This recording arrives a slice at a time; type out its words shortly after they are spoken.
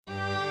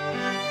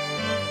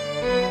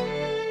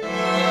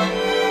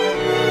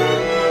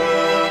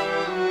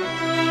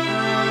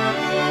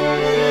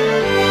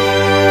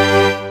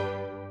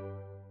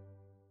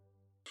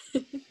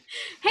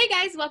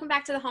welcome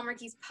back to the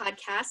Hallmarkies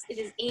podcast. It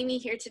is Amy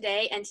here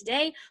today, and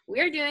today we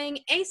are doing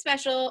a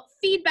special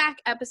feedback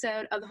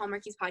episode of the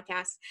Hallmarkies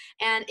podcast.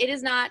 And it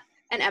is not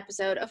an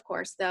episode, of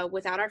course, though,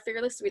 without our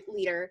fearless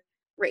leader,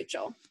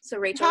 Rachel. So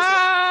Rachel.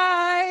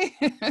 Hi!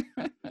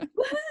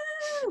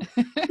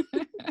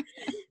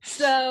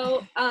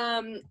 So,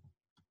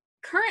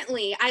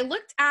 currently, I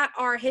looked at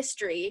our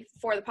history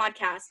for the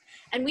podcast,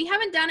 and we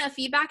haven't done a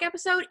feedback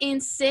episode in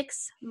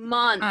 6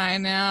 months. I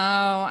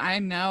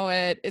know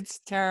it. It's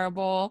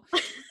terrible.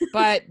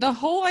 But the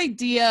whole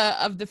idea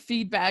of the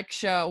feedback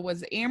show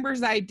was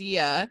Amber's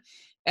idea,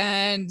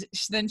 and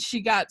then she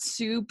got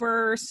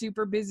super,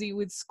 super busy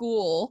with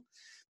school,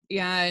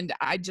 and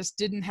I just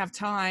didn't have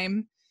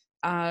time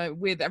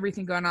with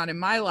everything going on in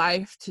my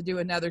life to do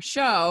another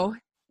show.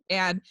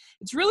 And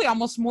it's really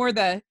almost more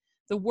the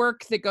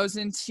work that goes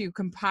into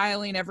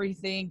compiling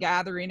everything,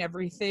 gathering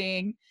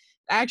everything.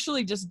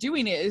 Actually just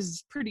doing it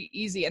is pretty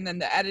easy. And then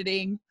the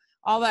editing,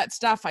 all that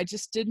stuff, I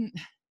just didn't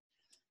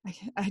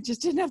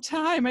have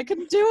time. I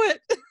couldn't do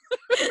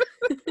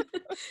it.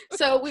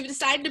 So we've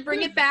decided to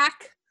bring it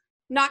back,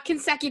 not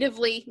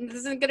consecutively. This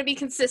isn't going to be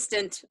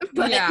consistent,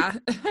 but yeah.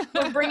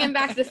 We're bringing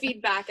back the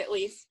feedback at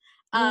least.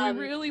 We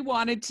really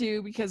wanted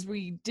to, because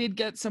we did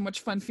get so much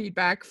fun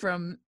feedback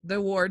from the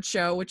award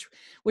show, which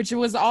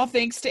was all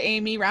thanks to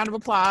Amy. Round of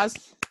applause.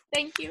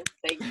 Thank you.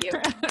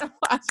 Round of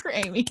applause for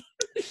Amy.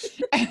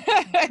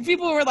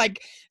 People were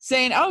like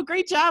saying, "Oh,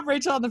 great job,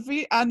 Rachel, on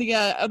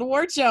the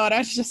award show," and I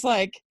was just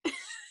like,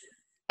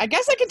 I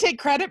guess I can take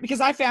credit because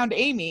I found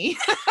Amy.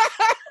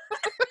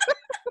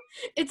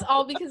 It's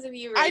all because of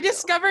you, Rachel. I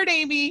discovered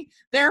Amy,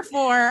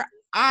 therefore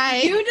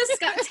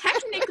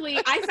technically,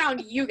 I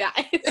found you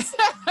guys.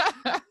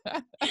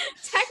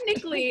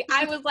 Technically,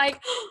 I was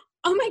like,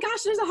 oh my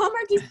gosh, there's a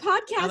Hallmarkies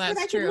podcast that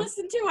I can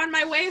listen to on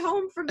my way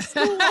home from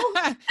school.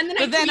 And then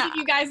I tweeted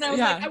you guys, and I was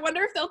like, I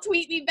wonder if they'll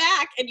tweet me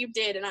back. And you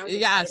did, and I was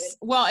excited. Yes.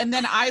 Well, and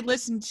then I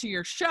listened to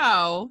your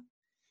show,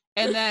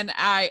 and then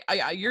I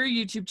your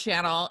YouTube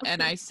channel,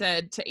 and I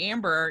said to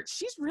Amber,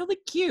 she's really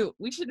cute.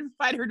 We should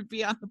invite her to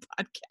be on the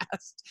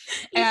podcast.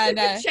 And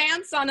a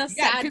chance on a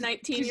sad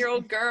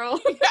 19-year-old girl.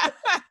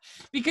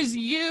 Because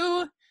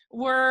you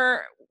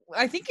were,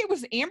 I think it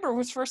was Amber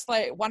was first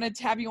wanted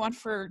to have you on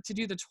to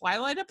do the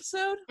Twilight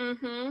episode.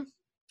 Mm-hmm. Yep.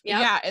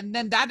 Yeah, and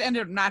then that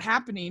ended up not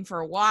happening for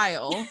a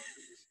while.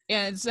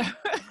 And so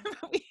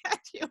we had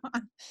you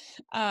on.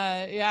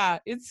 Yeah,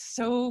 it's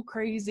so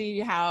crazy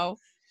how,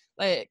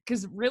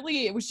 because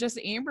really it was just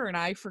Amber and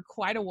I for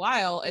quite a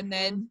while, and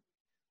then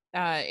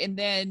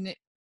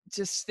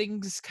just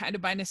things kind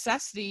of by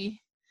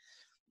necessity.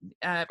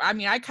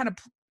 I kind of,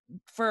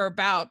 for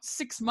about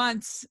 6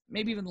 months,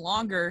 maybe even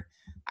longer,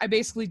 I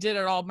basically did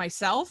it all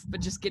myself,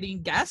 but just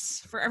getting guests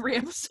for every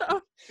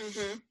episode.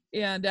 Mm-hmm.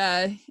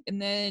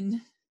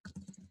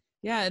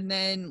 And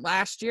then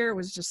last year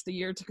was just the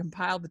year to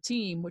compile the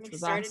team, which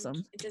was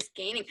awesome. Just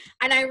gaining.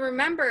 And I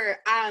remember,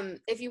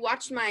 if you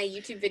watched my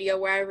YouTube video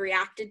where I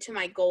reacted to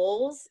my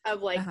goals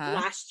of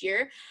last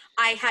year,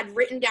 I had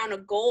written down a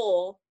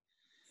goal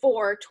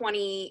for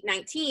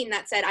 2019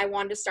 that said I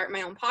wanted to start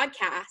my own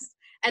podcast.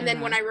 And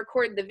then when I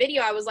recorded the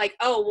video, I was like,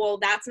 oh, well,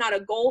 that's not a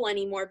goal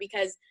anymore,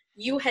 because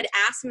you had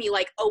asked me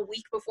like a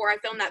week before I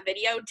filmed that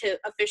video to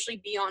officially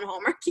be on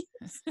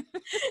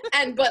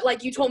Hallmarkies.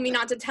 But you told me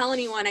not to tell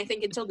anyone, I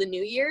think, until the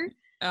new year.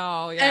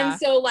 Oh, yeah. And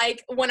so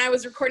when I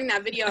was recording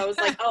that video, I was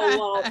like, oh,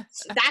 well,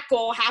 that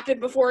goal happened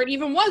before it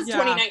even was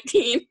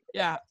 2019.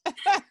 Yeah.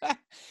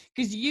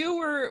 Because you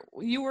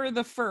were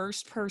the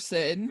first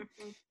person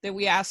that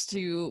we asked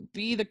to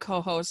be the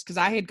co-host, because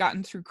I had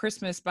gotten through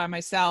Christmas by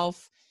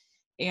myself,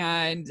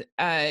 and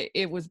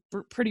it was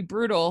pretty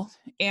brutal.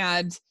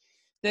 And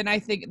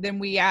then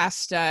we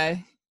asked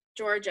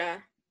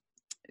Georgia,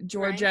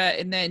 right?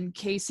 And then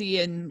Casey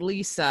and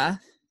Lisa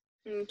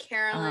and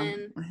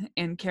Caroline.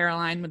 And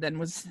Caroline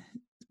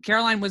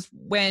Caroline was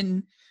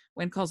when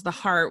Calls the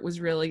Heart was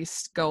really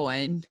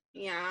going.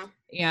 Yeah.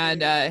 And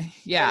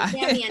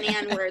Tammy and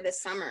Ann were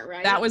this summer,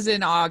 right? That was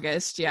in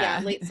August. Yeah,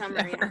 late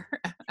summer.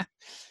 Yeah.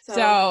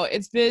 So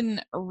it's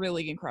been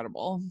really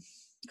incredible.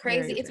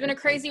 Crazy. It's been a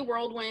crazy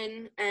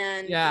whirlwind,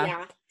 and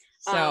yeah.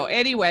 So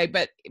anyway,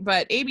 but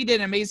Amy did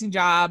an amazing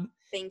job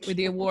with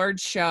the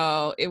awards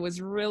show. It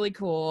was really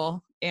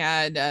cool,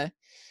 and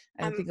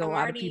I think a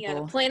lot of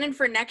people planning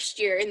for next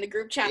year in the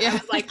group chat. I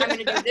was like, I'm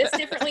going to do this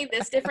differently,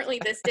 this differently,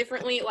 this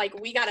differently. Like,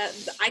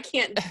 I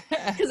can't,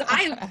 because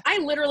I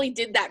literally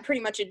did that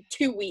pretty much in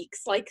 2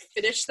 weeks.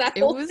 Finish that.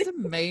 It was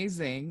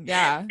amazing.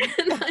 Yeah.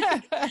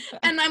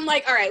 and I'm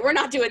like, all right, we're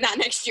not doing that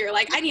next year.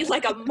 I need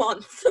a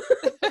month.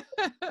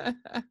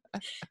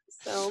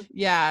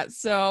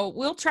 So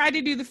we'll try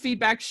to do the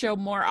feedback show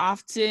more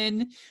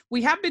often.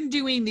 We have been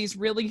doing these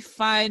really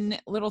fun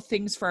little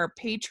things for our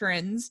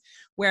patrons,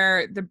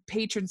 where the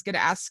patrons get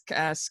to ask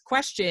us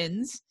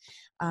questions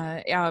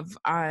of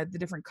the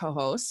different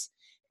co-hosts.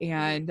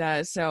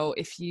 And so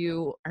if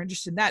you are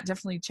interested in that,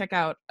 definitely check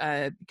out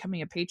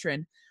becoming a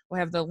patron. We'll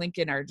have the link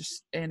in our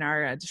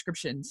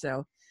description.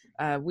 So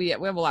we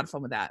have a lot of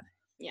fun with that.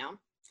 Yeah.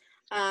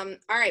 All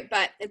right,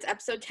 but it's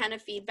episode 10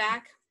 of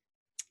feedback.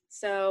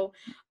 So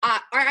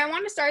I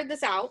want to start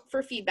this out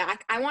for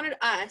feedback. I wanted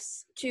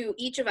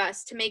each of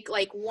us to make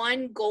like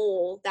one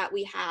goal that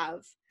we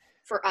have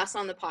for us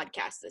on the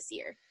podcast this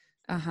year.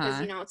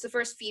 Because, it's the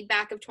first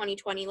feedback of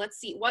 2020. Let's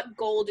see, what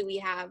goal do we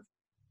have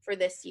for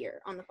this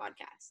year on the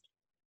podcast?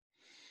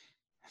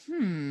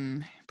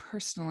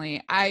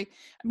 Personally, I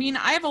mean,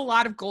 I have a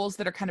lot of goals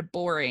that are kind of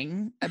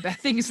boring about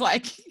things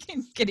like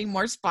getting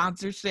more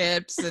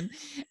sponsorships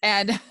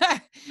and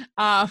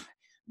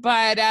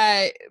but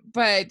I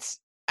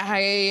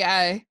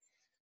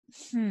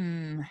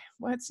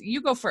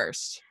you go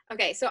first.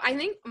 Okay, so I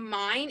think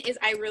mine is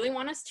I really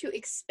want us to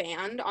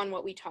expand on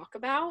what we talk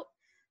about.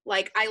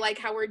 Like, I like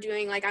how we're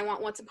doing, like, I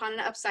want Once Upon an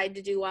Upside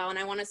to do well, and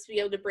I want us to be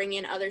able to bring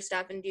in other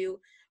stuff and do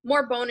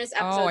more bonus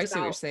episodes. Oh, I see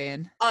what you're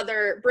saying.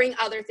 Bring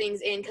other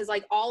things in, because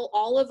like all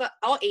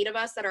 8 of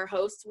us that are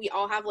hosts, we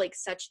all have like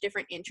such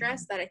different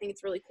interests that I think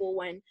it's really cool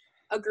when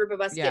a group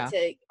of us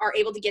are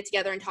able to get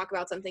together and talk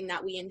about something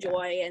that we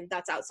enjoy and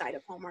that's outside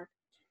of Hallmark.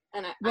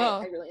 And I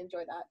really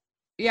enjoy that.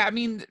 Yeah, I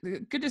mean,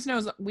 goodness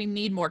knows we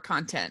need more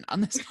content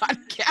on this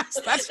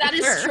podcast. That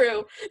is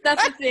true.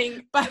 That's the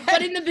thing.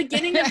 But in the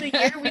beginning of the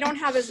year, we don't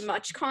have as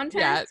much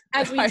content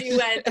as we do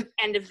at the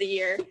end of the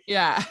year.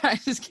 Yeah, I'm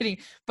just kidding.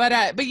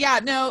 But yeah,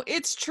 no,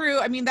 it's true.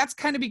 I mean, that's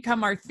kind of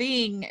become our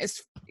thing.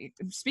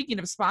 Speaking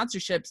of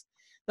sponsorships,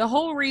 the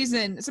whole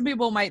reason some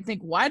people might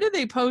think, why do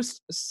they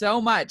post so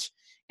much?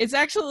 It's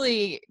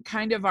actually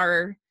kind of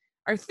our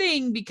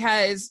thing,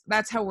 because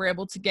that's how we're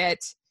able to get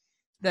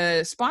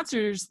the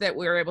sponsors that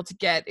we're able to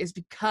get, is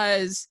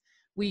because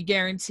we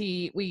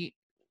guarantee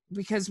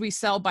because we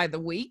sell by the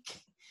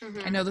week.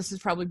 I know this is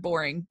probably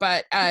boring,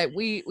 but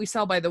we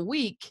sell by the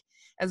week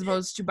as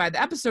opposed to by the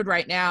episode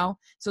right now.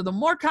 So the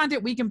more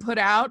content we can put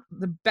out,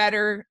 the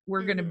better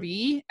we're going to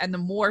be, and the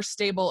more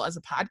stable as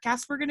a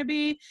podcast we're going to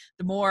be,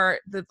 the more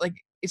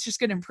it's just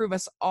going to improve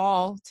us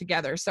all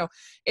together. So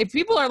if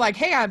people are like,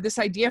 hey, I have this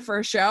idea for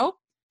a show,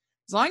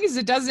 as long as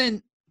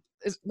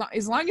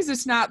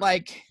it's not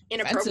like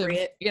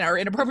inappropriate, or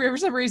inappropriate for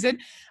some reason,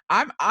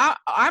 I'm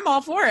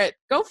all for it.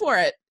 Go for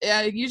it.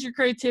 Use your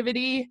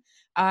creativity.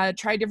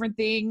 Try different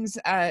things.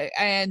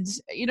 And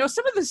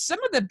some of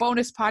the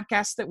bonus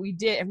podcasts that we've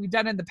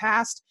done in the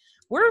past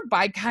were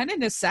by kind of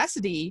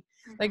necessity.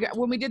 Like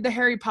when we did the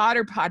Harry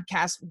Potter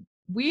podcast,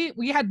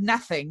 we had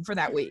nothing for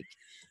that week.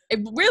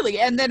 Really.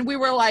 And then we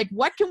were like,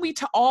 what can we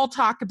all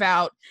talk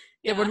about?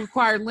 It would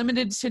require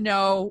limited to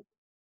no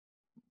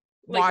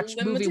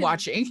movie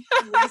watching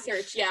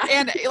research.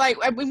 And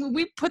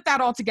we put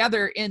that all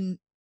together in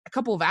a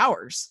couple of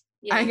hours.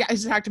 I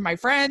just talked to my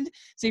friend,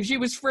 see if she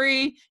was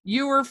free,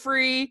 you were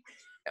free,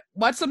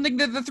 what's something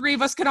that the three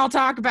of us can all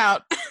talk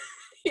about.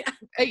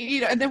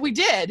 And then we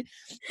did.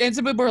 And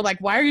some people were like,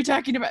 why are you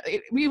talking about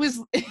it?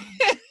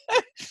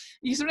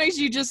 Sometimes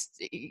you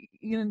just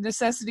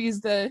necessity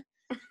is the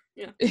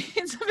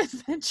it's of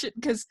invention,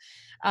 because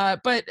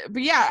but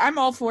yeah, I'm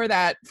all for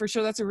that for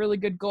sure. That's a really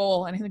good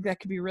goal, and I think that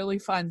could be really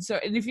fun. So,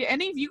 and if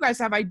any of you guys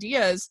have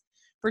ideas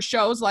for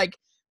shows, like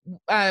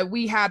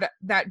we had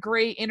that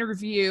great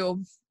interview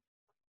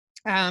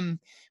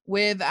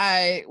with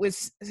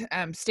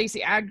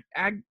Stacey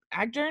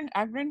Agdern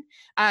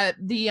about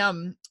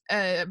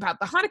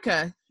the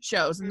Hanukkah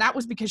shows, and that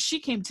was because she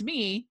came to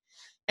me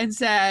and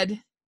said,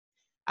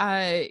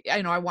 I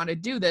want to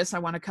do this. I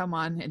want to come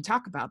on and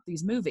talk about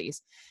these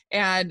movies.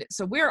 And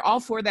so we're all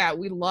for that.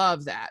 We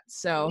love that.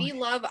 So we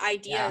love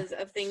ideas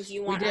of things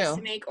you want us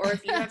to make, or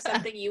if you have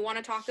something you want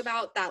to talk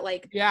about that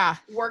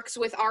works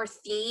with our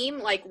theme,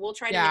 like we'll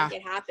try to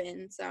make it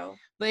happen. So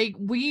like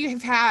we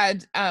have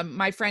had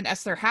my friend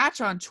Esther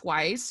Hatch on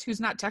twice, who's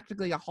not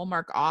technically a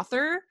Hallmark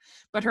author,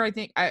 but I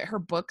think her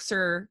books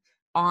are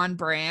on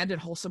brand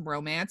and wholesome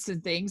romance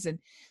and things.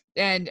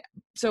 And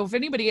so if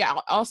anybody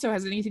also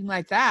has anything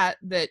like that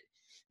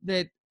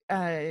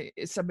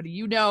is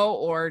somebody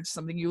or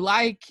something you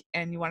like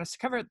and you want us to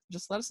cover it,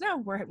 just let us know.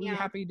 We're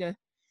happy to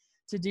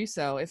do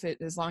so,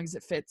 as long as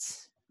it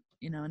fits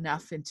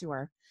enough into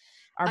our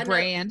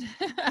brand.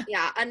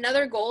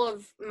 Another goal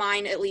of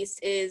mine at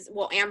least is,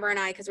 Amber and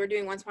I, because we're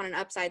doing Once Upon an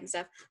Upside and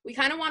stuff, we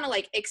kind of want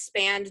to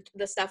expand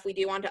the stuff we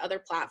do onto other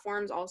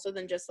platforms also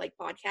than just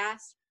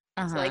podcasts.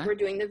 So we're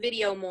doing the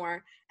video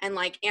more, and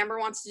Amber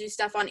wants to do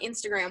stuff on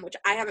Instagram, which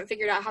I haven't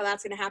figured out how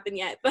that's going to happen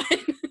yet, but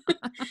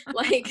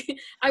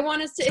I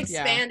want us to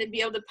expand and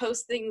be able to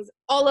post things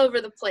all over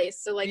the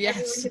place, so everyone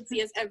can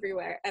see us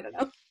everywhere. I don't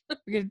know.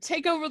 We're going to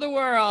take over the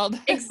world.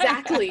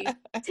 Exactly.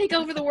 Take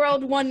over the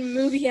world one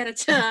movie at a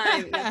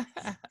time.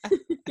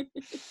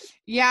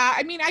 Yeah,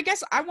 I mean, I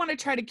guess I want to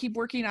try to keep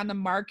working on the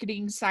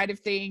marketing side of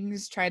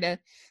things, a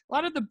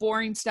lot of the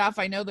boring stuff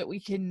I know that we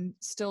can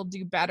still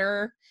do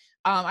better.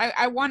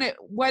 I want to,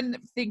 one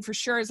thing for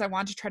sure is I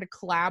want to try to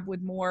collab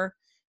with more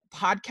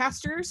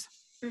podcasters.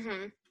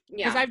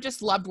 Because I've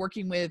just loved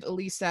working with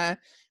Elisa,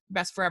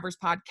 Best Forever's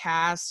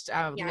podcast.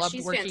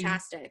 She's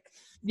fantastic.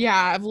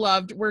 Yeah, I've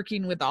loved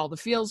working with all the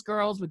Feels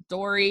girls, with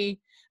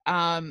Dory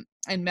and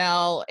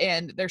Mel,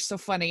 and they're so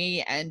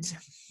funny. And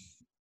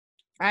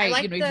I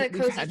liked the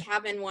Cozy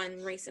Cabin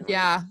one recently.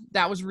 Yeah,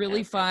 that was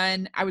really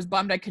fun. I was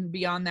bummed I couldn't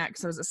be on that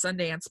because I was at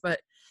Sundance, but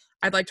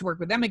I'd like to work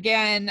with them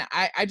again.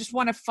 I just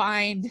want to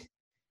find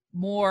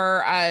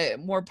more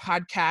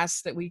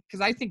podcasts that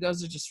because I think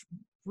those are just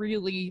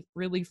really,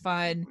 really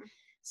fun.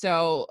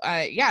 So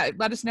yeah,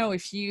 let us know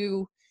if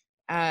you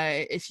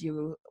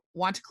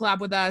want to collab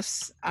with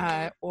us,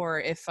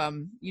 or if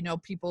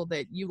people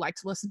that you like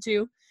to listen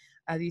to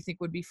that you think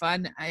would be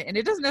fun. And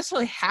it doesn't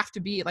necessarily have to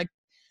be like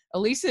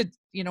Elisa,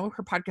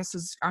 her podcast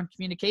is on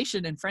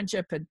communication and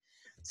friendship, and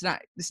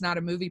it's not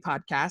a movie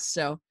podcast.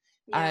 So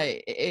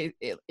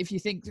if you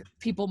think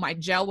people might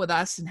gel with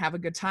us and have a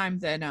good time,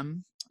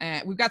 then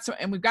we've got some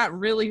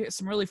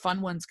really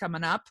fun ones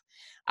coming up.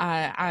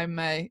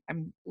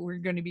 We're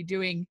going to be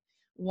doing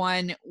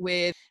one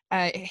with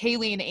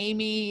Haley and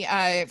Amy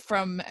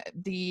from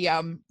the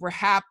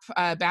Rahap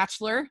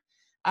Bachelor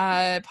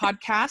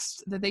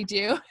podcast that they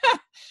do.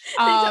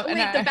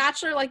 Wait, The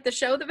Bachelor, like the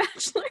show The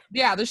Bachelor?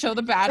 Yeah, the show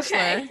The Bachelor.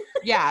 Okay.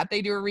 Yeah,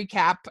 they do a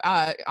recap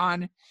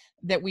on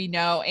that we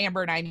know,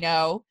 Amber and I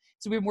know.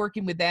 So we've been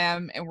working with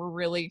them, and we're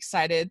really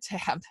excited to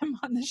have them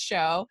on the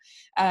show.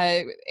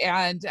 And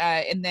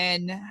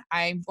then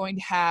I'm going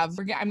to have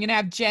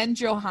Jen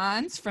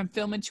Johans from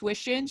Film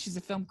Intuition. She's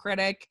a film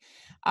critic,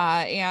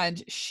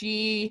 and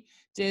she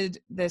did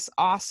this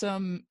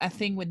awesome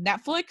thing with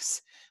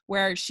Netflix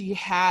where she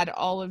had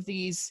all of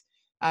these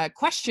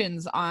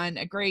questions on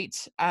a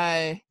great.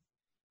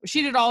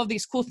 She did all of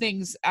these cool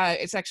things.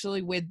 It's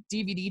actually with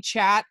DVD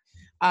chat.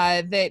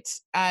 That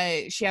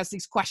she has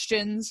these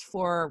questions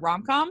for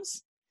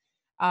rom-coms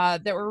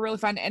that were really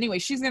fun. Anyway,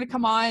 she's going to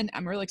come on.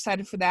 I'm really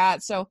excited for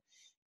that. So,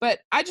 but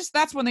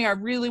that's one thing I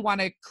really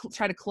want to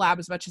try to collab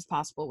as much as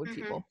possible with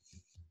people.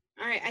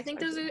 All right. I think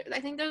those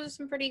are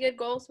some pretty good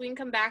goals. We can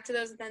come back to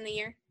those at the end of the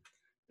year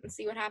and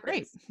see what happens.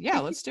 Great. Yeah,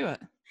 let's do it.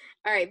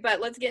 All right,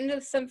 but let's get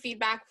into some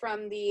feedback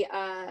from the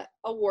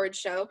award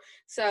show.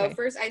 So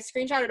first, I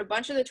screenshotted a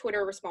bunch of the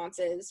Twitter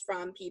responses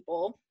from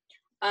people.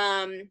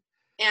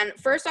 And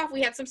first off,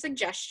 we had some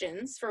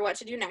suggestions for what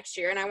to do next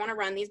year, and I want to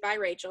run these by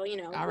Rachel.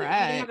 All right. We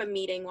can have a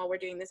meeting while we're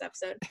doing this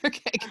episode.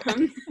 Okay.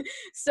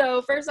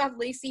 So first off,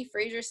 Lacey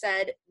Fraser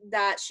said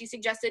that she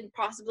suggested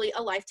possibly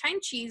a Lifetime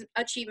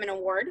Achievement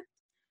Award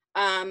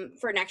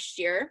for next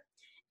year.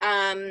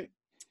 And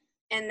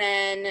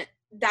then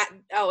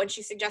and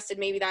she suggested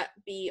maybe that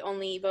be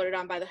only voted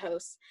on by the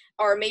hosts,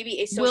 or maybe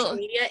a social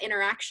media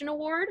interaction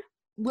award.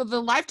 Will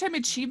the Lifetime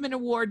Achievement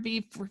Award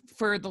be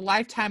for the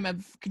lifetime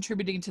of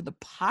contributing to the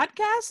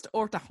podcast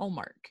or to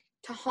Hallmark?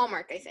 To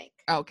Hallmark, I think.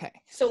 Okay.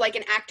 So like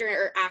an actor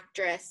or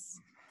actress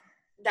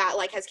that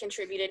like has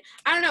contributed.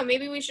 I don't know,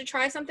 maybe we should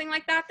try something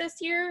like that this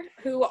year,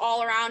 who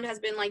all around has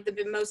been like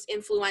the most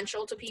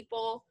influential to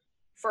people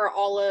for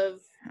all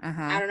of,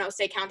 I don't know,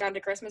 say Countdown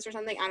to Christmas or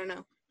something. I don't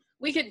know.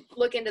 We could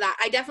look into that.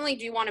 I definitely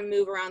do want to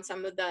move around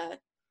some of the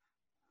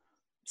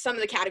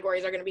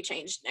categories are going to be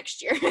changed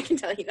next year. I can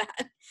tell you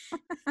that.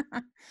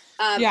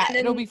 Yeah,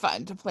 it'll be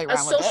fun to play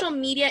around with it. A social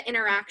media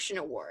interaction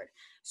award.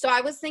 So I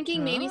was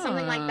thinking maybe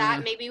something like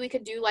that. Maybe we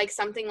could do like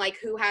something like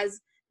who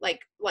has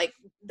like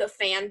the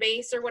fan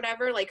base or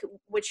whatever, like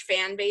which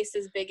fan base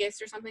is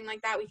biggest or something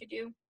like that we could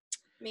do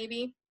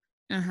maybe.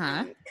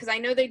 Because I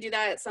know they do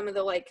that at some of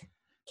the like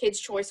Kids'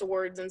 Choice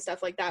Awards and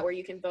stuff like that where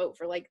you can vote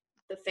for like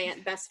the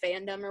best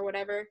fandom or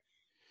whatever.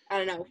 I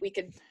don't know. We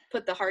could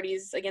put the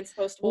Hardys against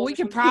the Postables. Well, we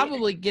could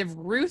probably give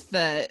Ruth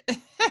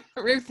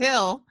Ruth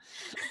Hill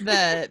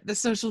the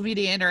social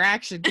media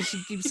interaction because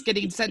she keeps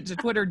getting sent to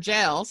Twitter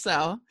jail.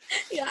 So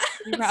yeah,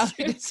 she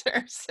probably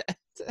deserves it.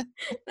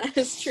 That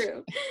is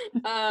true.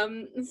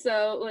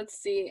 So let's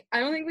see.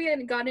 I don't think we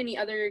had got any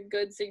other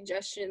good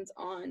suggestions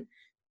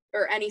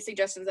or any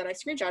suggestions that I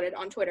screenshotted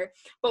on Twitter,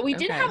 but we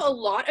did have a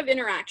lot of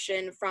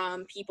interaction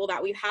from people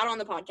that we've had on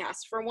the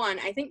podcast. For one,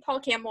 I think Paul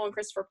Campbell and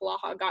Christopher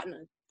Palaha got in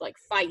a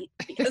fight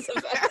because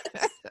of us.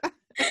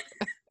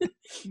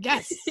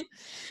 Yes.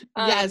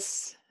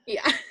 Yes.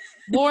 Yeah.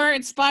 More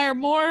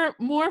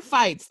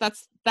fights.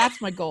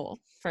 That's my goal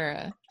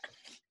for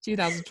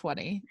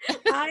 2020.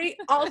 I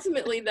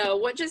ultimately, though,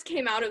 what just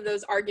came out of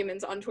those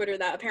arguments on Twitter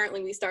that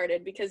apparently we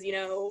started because,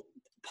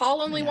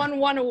 Paul only won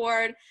 1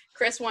 award,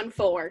 Chris won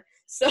 4.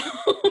 So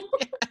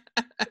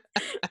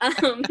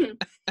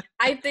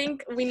I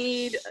think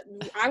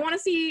I want to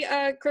see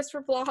a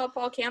Christopher Palaha,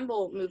 Paul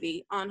Campbell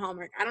movie on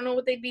Hallmark. I don't know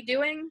what they'd be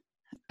doing.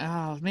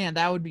 Oh man,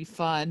 that would be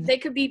fun. They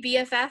could be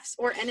BFFs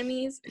or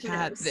enemies.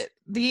 God,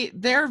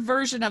 their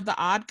version of The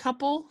Odd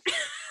Couple.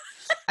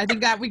 I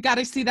think that we got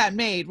to see that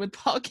made with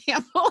Paul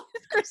Campbell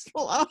and Chris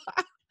Palaha.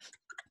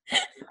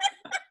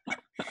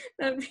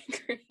 That'd be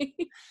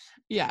great.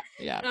 Yeah.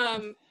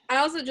 I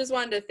also just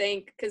wanted to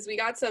thank, because we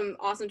got some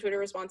awesome Twitter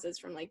responses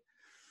from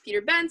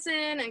Peter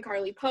Benson and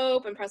Carly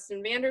Pope and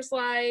Preston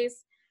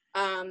Vanderslice.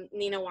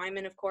 Nina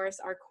Wyman, of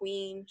course, our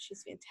queen.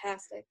 She's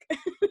fantastic.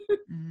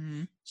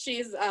 Mm-hmm.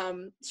 She's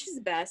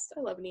the best. I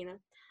love Nina.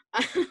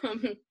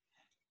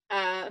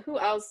 Who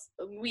else?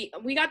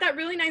 We got that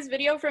really nice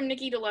video from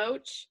Nikki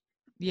DeLoach.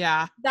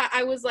 Yeah. That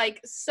I was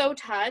so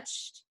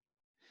touched.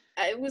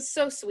 It was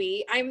so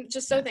sweet. I'm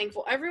just so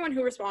thankful. Everyone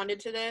who responded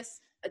to this,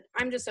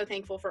 I'm just so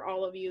thankful for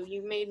all of you.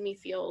 You made me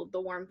feel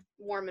the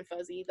warm and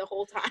fuzzy the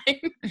whole time.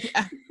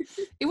 Yeah.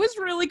 It was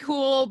really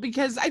cool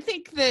because I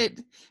think that,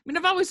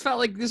 I've always felt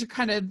like these are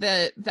kind of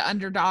the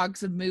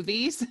underdogs of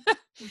movies.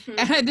 Mm-hmm.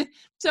 And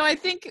so I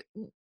think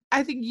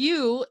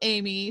you,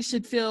 Amy,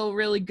 should feel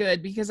really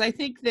good because I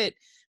think that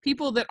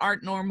people that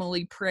aren't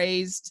normally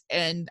praised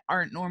and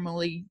aren't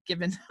normally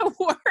given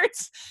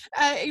awards,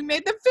 you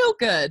made them feel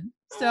good.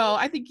 So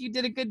I think you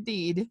did a good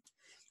deed.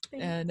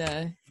 Thanks.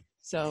 And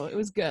so it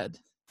was good.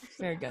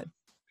 Very good.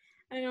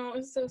 I know, it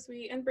was so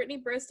sweet. And Brittany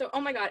Bristow,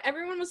 oh my God,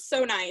 everyone was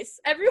so nice.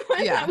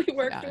 Everyone that we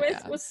worked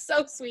with was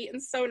so sweet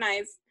and so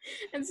nice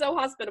and so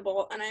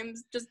hospitable. And I'm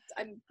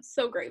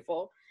so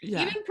grateful.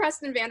 Yeah. Even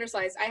Preston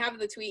Vanderslice, I have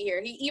the tweet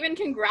here. He even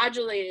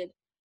congratulated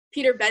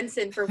Peter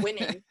Benson for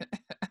winning,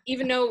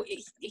 even though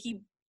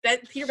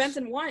Peter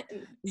Benson won.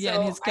 Yeah,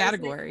 so in his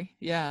category.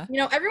 Yeah.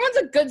 Everyone's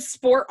a good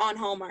sport on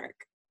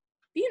Hallmark.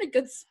 Being a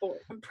good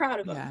sport. I'm proud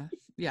of them.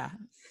 Yeah.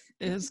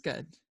 It is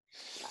good.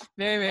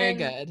 Very, very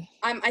good.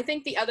 I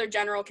think the other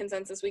general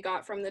consensus we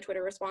got from the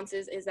Twitter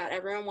responses is that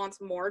everyone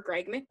wants more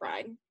Greg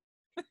McBride.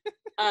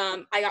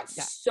 I got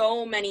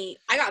so many.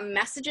 I got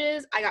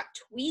messages. I got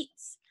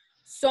tweets.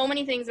 So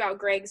many things about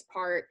Greg's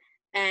part.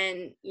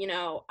 And,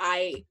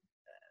 I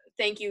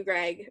thank you,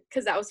 Greg,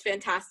 because that was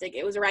fantastic.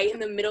 It was right in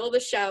the middle of the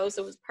show,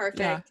 so it was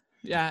perfect.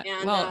 Yeah.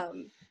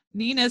 And,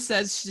 Nina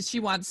says she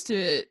wants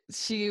the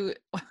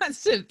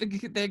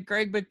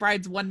Greg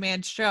McBride's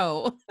one-man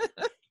show.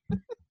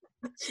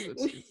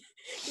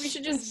 We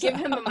should just give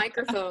him a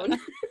microphone.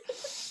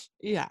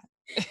 Yeah.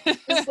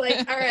 Just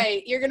like, all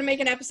right, you're gonna make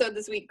an episode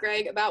this week,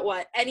 Greg, about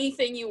what?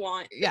 Anything you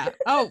want. Yeah.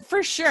 Oh,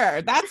 for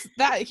sure.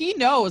 That he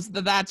knows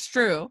that's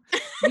true.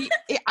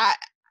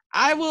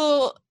 I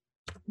will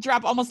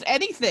drop almost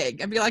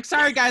anything and be like,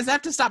 sorry guys, I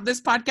have to stop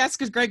this podcast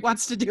because Greg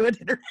wants to do an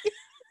interview.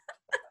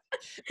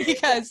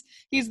 Because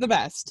he's the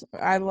best.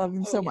 I love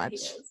him so much.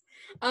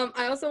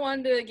 I also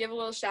wanted to give a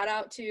little shout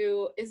out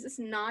to, is this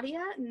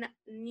Nadia?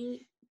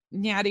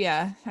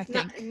 Nadia, I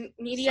think.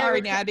 Nadia. Sorry,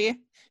 Nadia.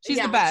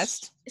 She's the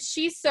best.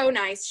 She's so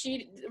nice.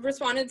 She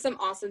responded some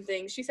awesome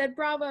things. She said,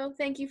 "Bravo,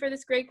 thank you for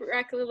this great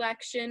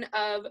recollection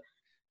of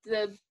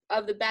the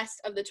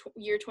best of the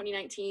year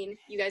 2019.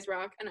 You guys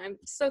rock." And I'm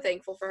so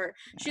thankful for her.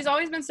 Yeah. She's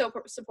always been so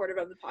supportive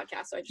of the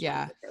podcast, so I just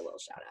want to give her a little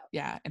shout out.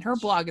 Yeah, and her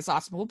blog is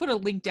awesome. We'll put a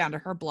link down to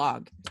her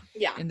blog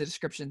in the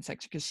description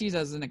section because she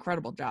does an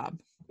incredible job.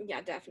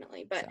 Yeah,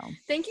 definitely. But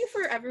thank you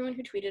for everyone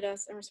who tweeted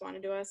us and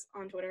responded to us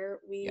on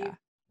Twitter. We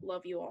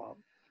love you all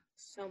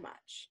so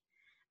much.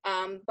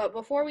 But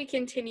before we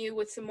continue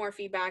with some more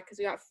feedback, because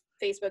we got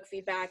Facebook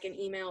feedback and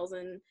emails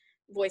and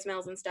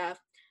voicemails and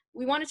stuff,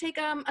 we want to take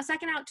a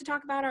second out to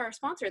talk about our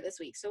sponsor this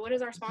week. So what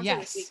is our sponsor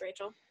this week,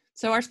 Rachel?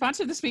 So our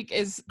sponsor this week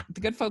is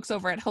the good folks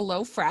over at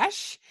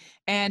HelloFresh,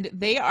 and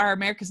they are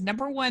America's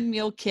 #1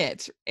 meal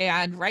kit.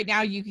 And right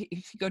now, if you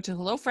go to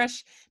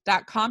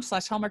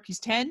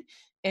hellofresh.com/Hallmarkies10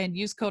 and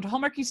use code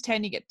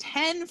Hallmarkies10, you get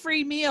 10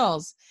 free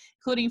meals,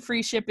 including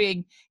free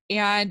shipping.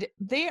 And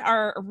they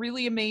are a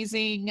really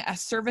amazing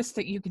service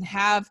that you can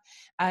have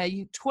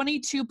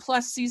 22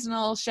 plus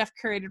seasonal chef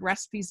curated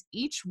recipes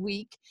each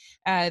week.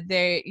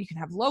 You can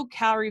have low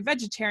calorie,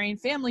 vegetarian,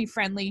 family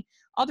friendly,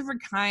 all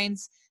different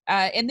kinds.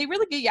 And they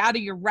really get you out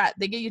of your rut.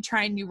 They get you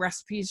trying new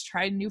recipes,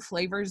 trying new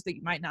flavors that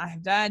you might not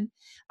have done.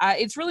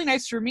 It's really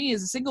nice for me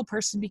as a single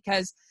person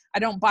because I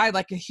don't buy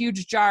like a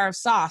huge jar of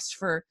sauce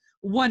for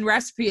one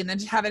recipe and then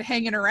just have it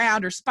hanging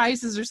around, or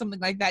spices or something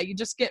like that. You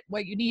just get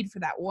what you need for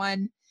that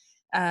one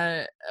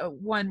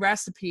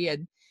recipe.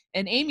 And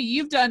Amy,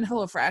 you've done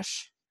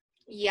HelloFresh.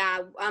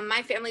 Yeah,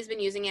 my family's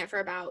been using it for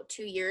about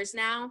 2 years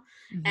now.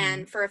 Mm-hmm.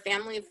 And for a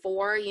family of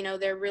 4,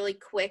 they're really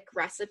quick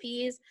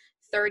recipes,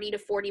 30 to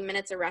 40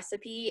 minutes a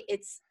recipe.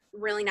 It's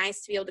really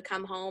nice to be able to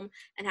come home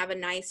and have a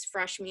nice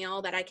fresh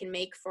meal that I can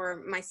make for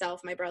myself,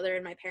 my brother,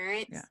 and my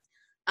parents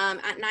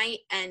at night.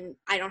 And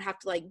I don't have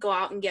to go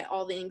out and get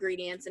all the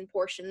ingredients and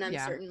portion them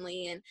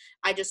certainly. And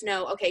I just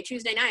know, okay,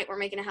 Tuesday night we're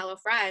making a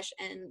HelloFresh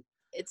and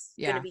it's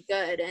going to be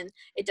good. And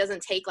it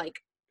doesn't take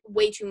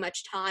way too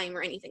much time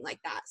or anything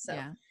like that. So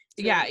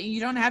you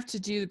don't have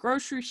to do the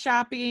grocery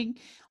shopping.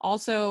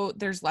 Also,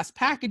 there's less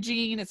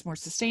packaging. It's more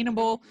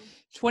sustainable.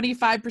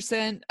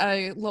 25%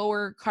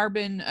 lower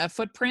carbon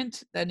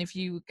footprint than if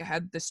you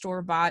had the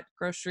store-bought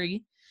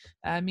grocery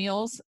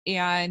meals.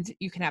 And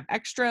you can have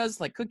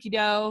extras like cookie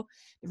dough,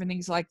 different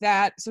things like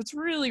that. So it's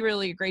really,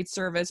 really a great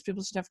service.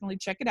 People should definitely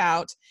check it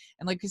out.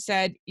 And like I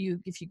said,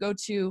 if you go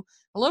to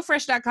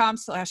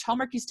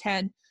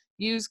hellofresh.com/Hallmarkies10,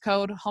 use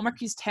code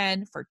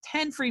Hallmarkies10 for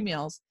 10 free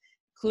meals,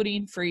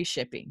 including free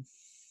shipping.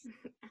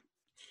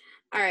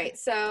 All right,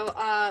 so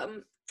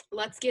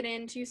let's get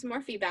into some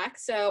more feedback.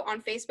 So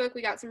on Facebook,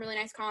 we got some really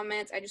nice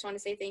comments. I just want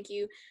to say thank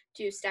you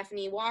to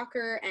Stephanie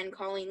Walker and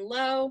Colleen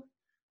Lowe.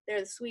 They're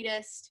the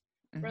sweetest,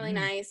 really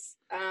nice.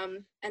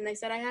 And they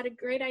said I had a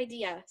great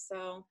idea,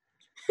 so.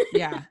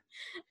 Yeah.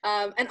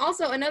 And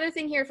also another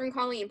thing here from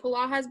Colleen,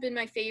 Palaw has been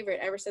my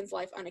favorite ever since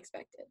Life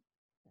Unexpected.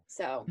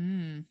 So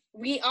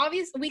we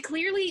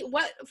clearly,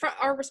 what for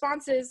our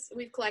responses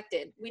we've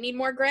collected. We need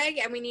more Greg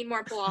and we need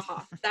more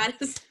Palaha. That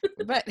is.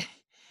 But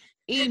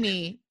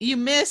Amy, you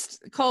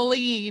missed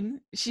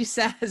Colleen. She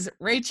says,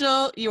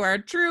 Rachel, you are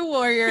a true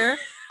warrior.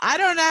 I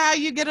don't know how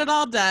you get it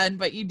all done,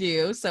 but you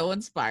do. So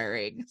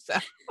inspiring. So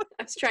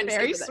I was trying to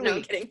very say sweet. No,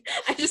 I'm kidding.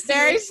 I just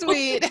very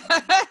sweet.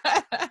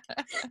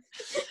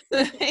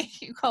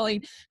 Thank you,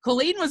 Colleen.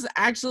 Colleen was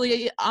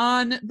actually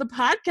on the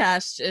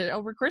podcast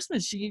over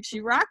Christmas.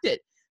 She rocked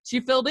it. She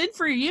filled in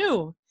for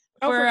you.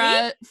 For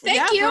me?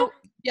 Thank you.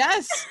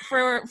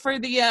 For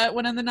the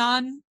one of the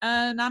non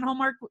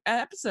Hallmark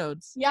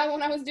episodes. Yeah,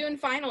 when I was doing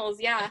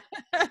finals, yeah.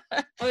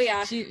 Oh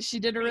yeah. She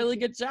did a really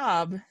good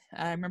job.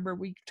 I remember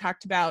we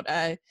talked about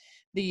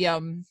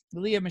the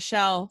Leah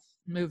Michelle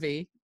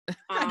movie.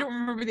 I don't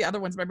remember the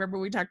other ones, but I remember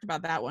we talked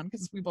about that one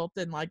because we both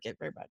didn't like it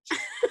very much.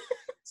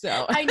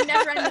 So I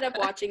never ended up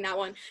watching that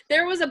one.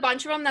 There was a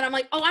bunch of them that I'm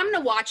like, oh, I'm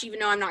gonna watch even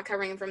though I'm not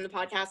covering them from the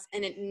podcast,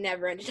 and it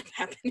never ended up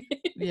happening.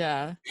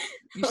 Yeah,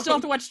 you still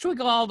have to watch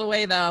Twinkle All the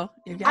Way though.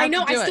 I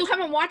know. I still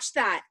haven't watched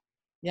that.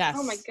 Yes.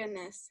 Oh my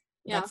goodness.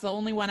 Yeah. That's the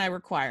only one I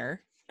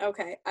require.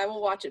 Okay, I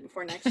will watch it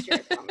before next year.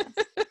 I promise.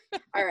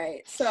 All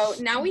right. So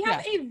now we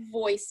have a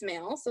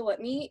voicemail. So let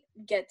me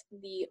get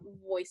the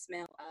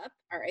voicemail up.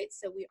 All right.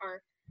 So we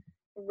are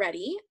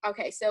ready.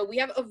 Okay. So we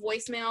have a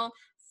voicemail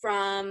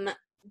from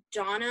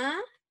Donna,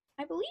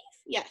 I believe.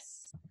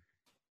 Yes.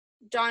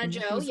 Donna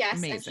Joe. Yes.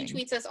 Amazing. And she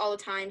tweets us all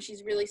the time.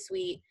 She's really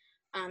sweet.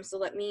 So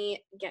let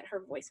me get her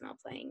voicemail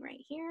playing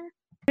right here.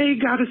 Hey,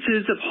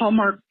 goddesses of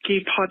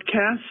Hallmarkie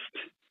podcast.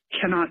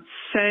 Cannot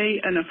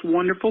say enough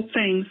wonderful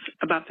things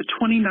about the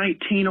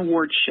 2019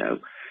 awards show.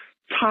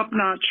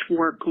 Top-notch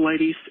work,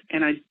 ladies,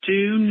 and I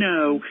do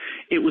know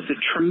it was a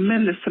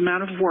tremendous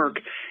amount of work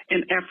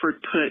and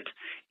effort put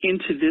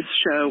into this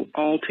show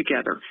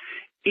altogether.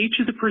 Each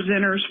of the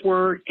presenters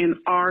were and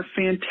are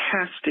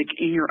fantastic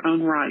in your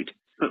own right,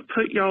 but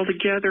put y'all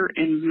together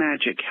and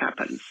magic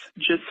happens.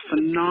 Just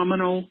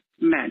phenomenal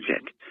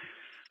magic.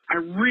 I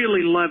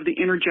really love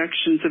the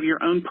interjections of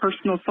your own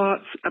personal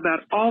thoughts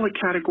about all the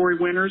category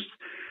winners.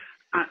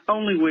 I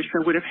only wish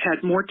I would have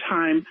had more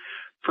time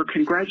for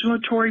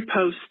congratulatory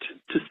posts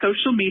to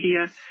social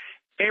media.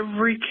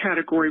 Every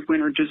category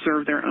winner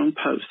deserved their own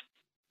post.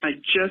 I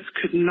just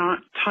could not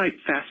type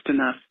fast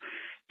enough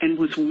and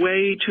was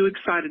way too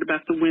excited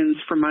about the wins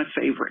for my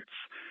favorites.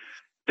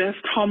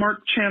 Best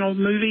Hallmark Channel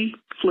movie,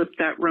 Flip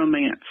That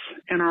Romance.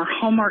 And our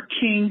Hallmark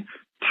King,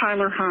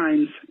 Tyler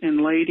Hines.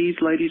 And ladies,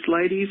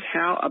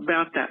 how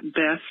about that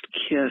best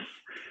kiss?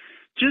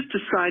 Just a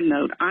side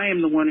note, I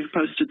am the one who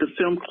posted the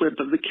film clip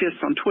of the kiss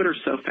on Twitter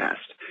so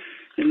fast.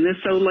 In this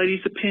old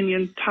lady's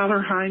opinion,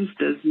 Tyler Hines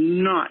does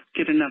not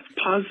get enough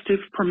positive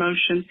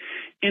promotion,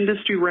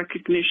 industry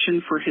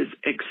recognition for his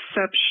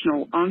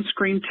exceptional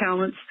on-screen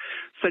talents,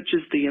 such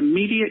as the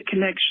immediate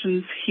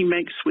connections he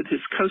makes with his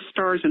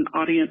co-stars and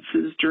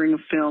audiences during a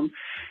film,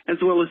 as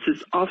well as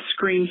his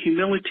off-screen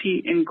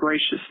humility and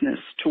graciousness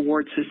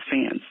towards his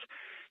fans.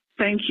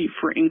 Thank you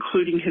for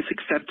including his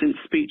acceptance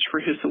speech for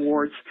his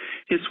awards.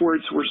 His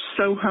words were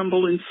so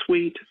humble and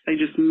sweet, they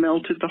just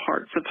melted the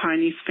hearts of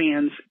Heine's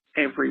fans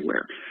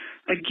everywhere.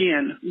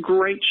 Again,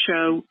 great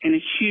show and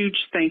a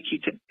huge thank you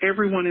to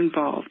everyone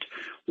involved.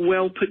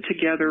 Well put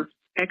together,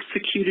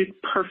 executed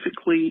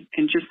perfectly,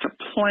 and just a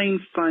plain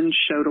fun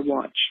show to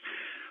watch.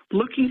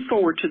 Looking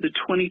forward to the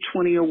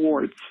 2020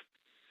 awards.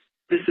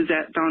 This is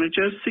at Donna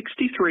Joe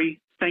 63,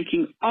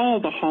 thanking all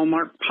the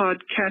Hallmark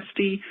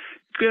podcasty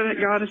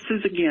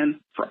goddesses again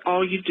for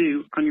all you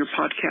do on your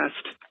podcast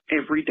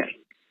every day.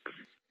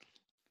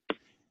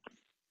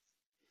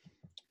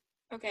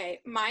 Okay,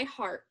 my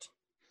heart.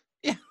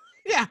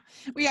 Yeah.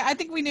 I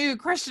think we knew who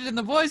crushed it in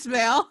the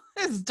voicemail.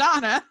 It's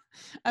Donna.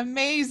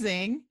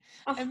 Amazing.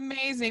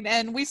 Amazing.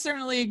 And we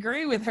certainly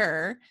agree with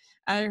her.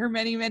 Her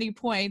many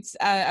points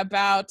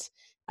about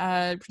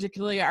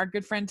particularly our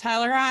good friend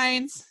Tyler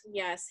Hines.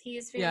 Yes,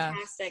 he's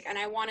fantastic. And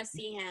I want to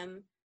see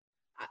him.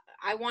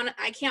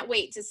 I can't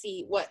wait to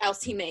see what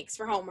else he makes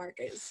for Hallmark.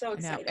 It's so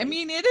exciting. I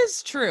mean, it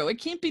is true. It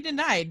can't be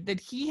denied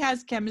that he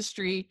has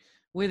chemistry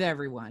with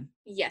everyone.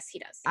 Yes, he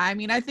does. I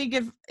mean, I think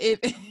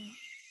if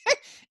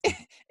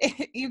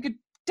you could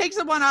take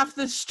someone off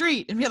the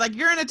street and be like,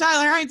 you're in a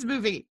Tyler Hines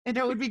movie, and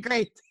it would be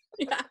great.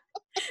 Yeah.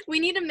 We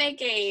need to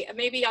make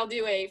maybe I'll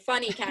do a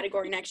funny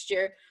category next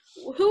year.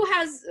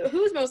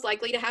 Who's most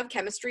likely to have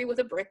chemistry with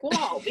a brick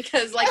wall?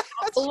 Because like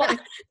right.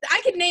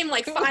 I could name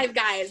like 5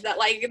 guys that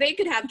like they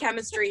could have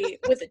chemistry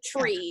with a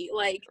tree.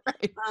 Like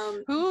right.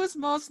 Who's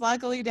most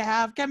likely to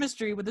have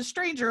chemistry with a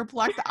stranger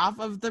plucked off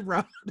of the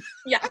road?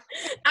 Yeah.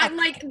 I'm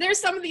like, there's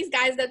some of these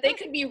guys that they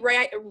could be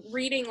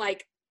reading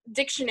like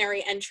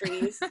dictionary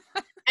entries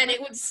and it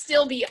would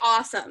still be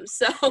awesome.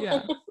 So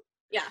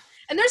yeah.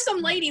 And there's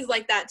some ladies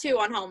like that too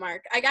on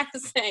Hallmark. I gotta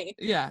say.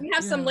 Yeah. We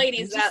have some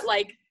ladies that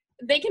like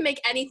they can make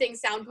anything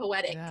sound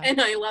poetic, and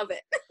I love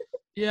it.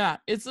 Yeah,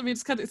 it's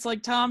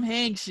like Tom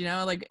Hanks,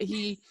 like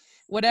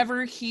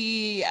whatever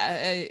he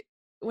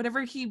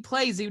whatever he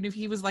plays, even if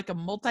he was like a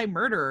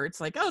multi-murderer,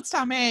 it's like, oh, it's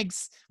Tom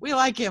Hanks. We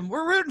like him.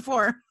 We're rooting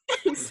for him.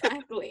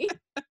 Exactly.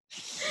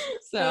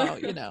 So,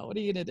 what are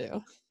you going to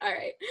do? All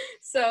right.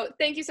 So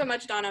thank you so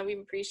much, Donna. We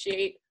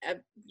appreciate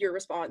your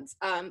response.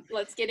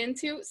 Let's get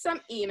into some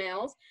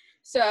emails.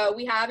 So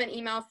we have an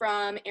email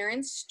from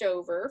Erin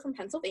Stover from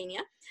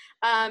Pennsylvania.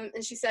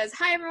 And she says,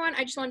 hi, everyone.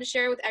 I just wanted to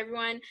share with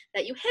everyone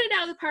that you hit it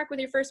out of the park with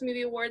your first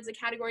movie awards. The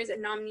categories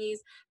and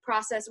nominees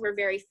process were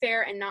very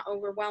fair and not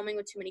overwhelming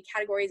with too many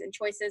categories and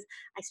choices.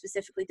 I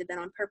specifically did that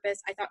on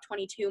purpose. I thought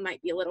 22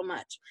 might be a little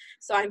much.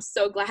 So I'm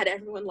so glad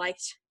everyone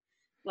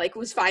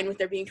was fine with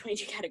there being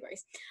 22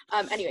 categories.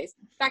 Anyways,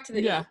 back to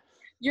the email.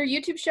 Your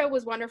YouTube show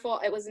was wonderful.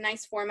 It was a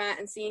nice format,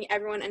 and seeing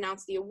everyone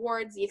announce the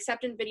awards, the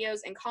acceptance videos,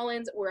 and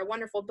call-ins were a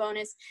wonderful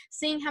bonus.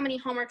 Seeing how many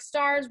Hallmark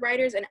stars,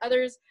 writers, and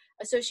others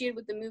associated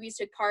with the movies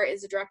took part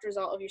is a direct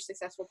result of your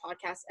successful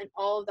podcast and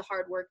all of the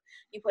hard work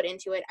you put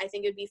into it. I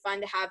think it would be fun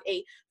to have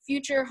a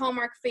future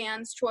Hallmark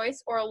fans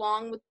choice, or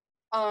along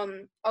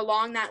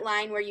that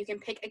line where you can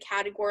pick a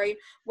category.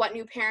 What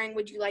new pairing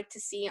would you like to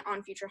see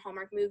on future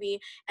Hallmark movie,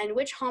 and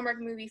which Hallmark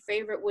movie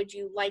favorite would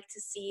you like to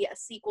see a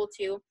sequel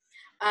to?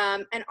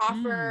 And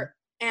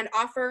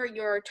offer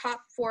your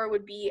top 4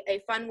 would be a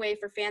fun way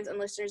for fans and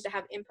listeners to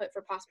have input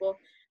for possible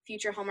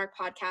future Hallmark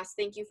podcasts.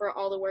 Thank you for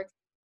all the work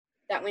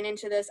that went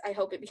into this. I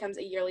hope it becomes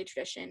a yearly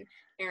tradition.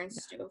 Erin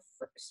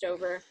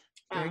Stover.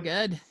 Very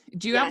good.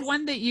 Do you have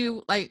one that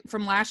you like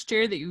from last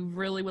year that you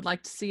really would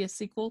like to see a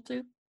sequel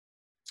to?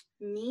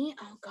 Me?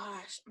 Oh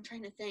gosh, I'm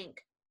trying to think.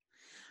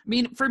 I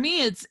mean, for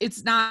me,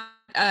 it's not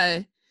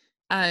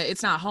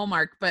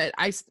Hallmark, but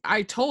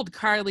I told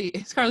Carly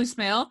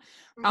Smale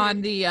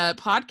on the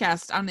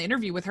podcast, on the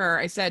interview with her,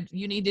 I said,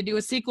 you need to do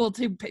a sequel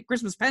to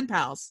Christmas Pen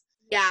Pals.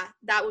 Yeah,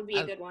 that would be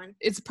a good one.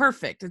 It's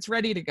perfect. It's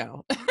ready to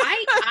go.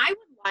 I would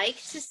like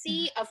to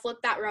see a Flip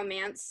That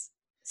Romance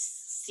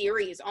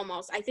series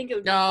almost. I think it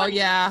would be funny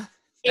yeah.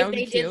 If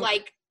they did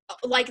like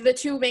the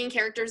 2 main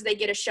characters, they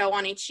get a show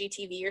on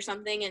HGTV or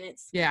something, and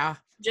it's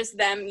just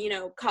them,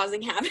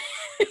 causing havoc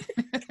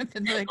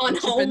on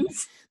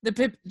homes.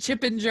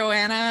 Chip and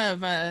Joanna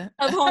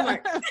of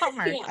Hallmark.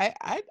 Hallmark. Yeah.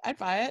 I'd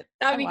buy it.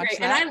 That would be great.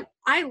 That. And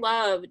I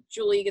love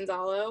Julie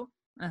Gonzalo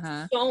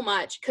so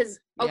much because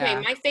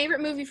my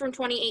favorite movie from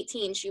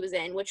 2018 she was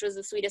in, which was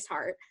The Sweetest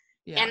Heart.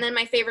 Yeah. And then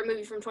my favorite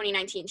movie from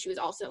 2019 she was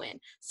also in.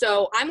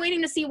 So I'm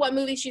waiting to see what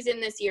movie she's in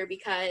this year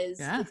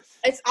because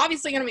it's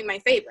obviously going to be my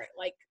favorite.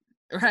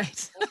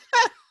 Right.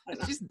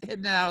 She's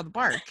hitting it out of the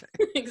park.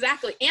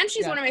 Exactly. And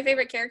she's one of my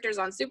favorite characters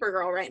on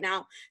Supergirl right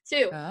now,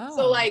 too. Oh.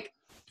 So,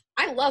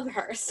 I love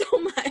her so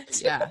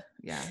much. Yeah.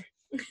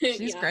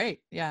 She's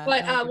great. Yeah.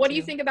 But what do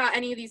you think about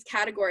any of these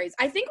categories?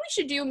 I think we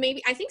should do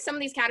I think some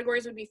of these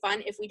categories would be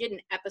fun if we did an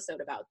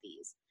episode about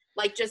these.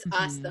 Just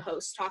us, the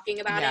hosts, talking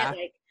about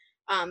it.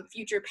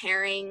 Future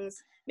pairings.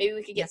 Maybe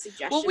we could get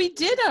suggestions. Well, we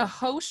did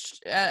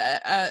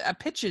a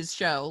pitches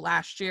show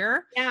last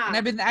year. Yeah. And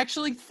I've been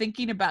actually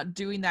thinking about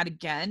doing that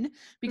again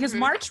because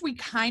March we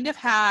kind of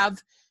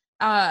have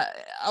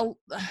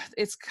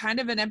it's kind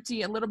of a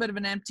little bit of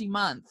an empty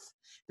month.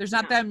 There's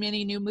not that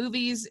many new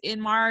movies in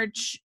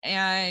March,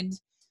 and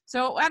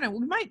so I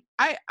don't know,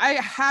 I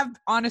have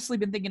honestly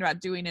been thinking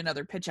about doing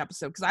another pitch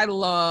episode because I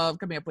love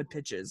coming up with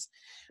pitches.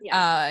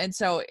 And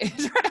so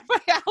it's right up my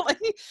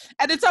alley.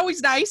 And it's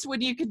always nice when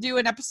you can do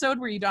an episode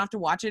where you don't have to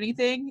watch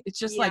anything. It's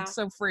just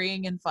so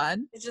freeing and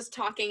fun. It's just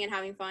talking and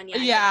having fun.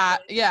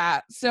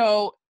 Yeah.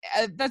 So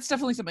that's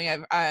definitely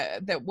something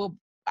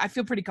I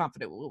feel pretty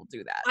confident we'll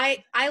do that.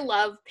 I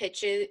love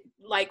pitches.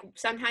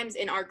 Sometimes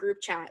in our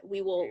group chat,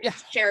 we will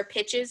share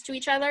pitches to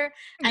each other.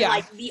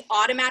 And the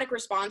automatic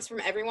response from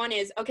everyone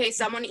is, okay,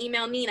 someone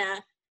email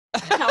Nina,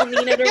 tell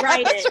Nina to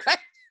write it. Right.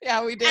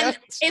 Yeah, we do. And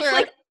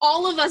it's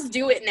all of us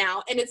do it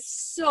now. And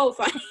it's so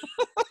funny.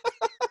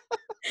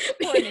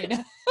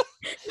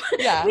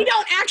 Yeah. We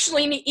don't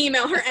actually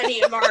email her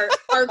any of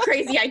our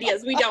crazy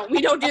ideas. We don't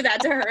do that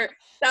to her.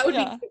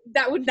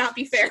 That would not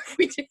be fair if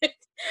we did.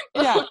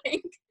 But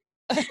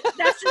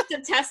that's just a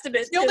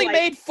testament. She only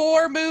made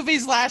 4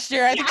 movies last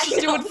year. I think she's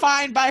doing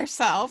fine by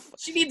herself.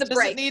 She needs a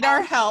break. Doesn't need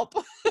our help.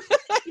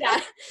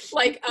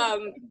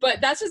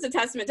 But that's just a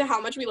testament to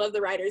how much we love the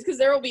writers, because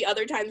there will be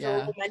other times where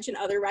we'll mention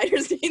other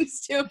writers'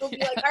 names too. We'll be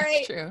like, all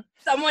right,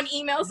 someone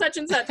email such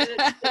and such.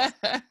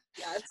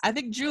 I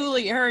think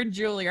her and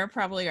Julie are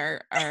probably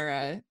our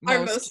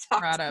most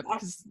brought up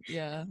because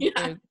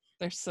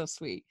they're so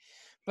sweet.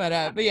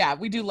 But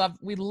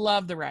we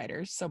love the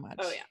writers so much.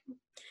 Oh yeah.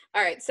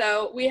 All right,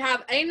 so we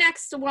have a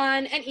next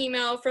one, an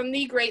email from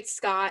the great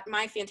Scott,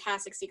 my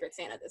fantastic Secret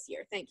Santa this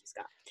year. Thank you,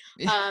 Scott.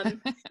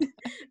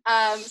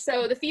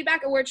 So the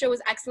Feedback Award Show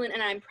was excellent,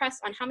 and I'm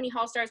impressed on how many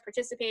Hall Stars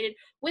participated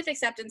with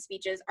acceptance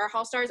speeches. Our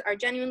Hall Stars are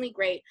genuinely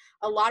great.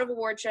 A lot of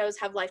award shows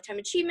have Lifetime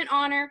Achievement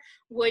Honor.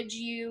 Would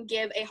you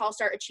give a Hall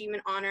Star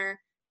Achievement Honor?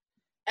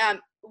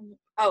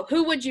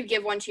 Who would you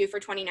give one to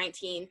for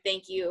 2019?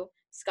 Thank you,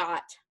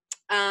 Scott.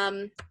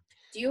 Do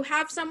you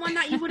have someone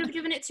that you would have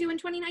given it to in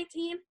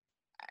 2019?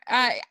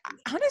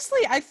 Honestly,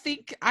 I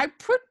think I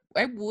put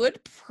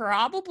would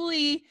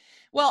probably,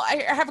 well,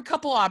 I have a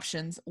couple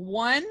options.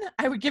 One,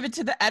 I would give it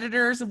to the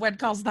editors of When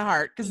Calls the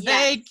Heart, because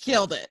they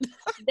killed it.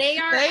 They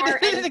are they our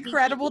did an MVP.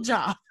 incredible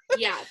job.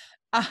 Yeah,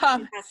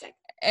 fantastic.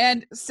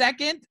 And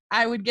second,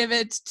 I would give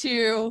it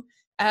to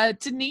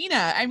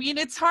Nina. I mean,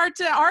 it's hard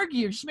to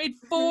argue. She made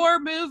 4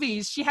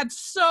 movies. She had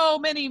so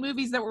many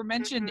movies that were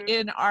mentioned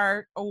in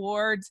our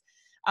awards.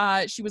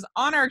 She was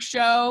on our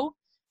show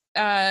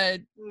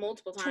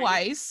multiple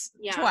times.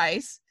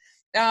 Twice.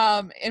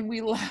 And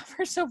we love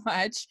her so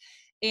much.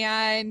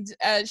 And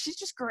she's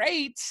just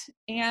great.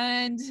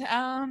 And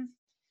I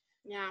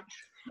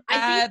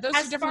think those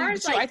are definitely the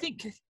two. I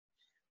think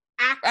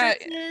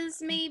actresses,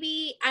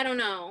 maybe, I don't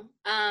know.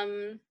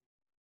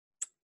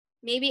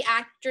 Maybe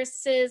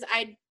actresses.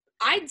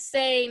 I'd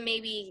say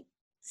maybe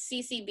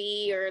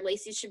CCB or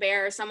Lacey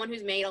Chabert, or someone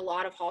who's made a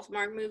lot of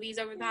Hallmark movies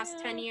over the past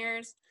 10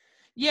 years.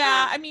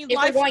 Yeah, I mean,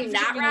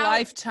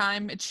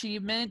 lifetime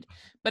achievement,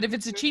 but if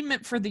it's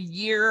achievement for the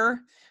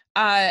year,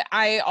 I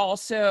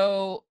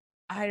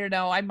don't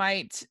know, I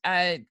might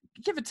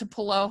give it to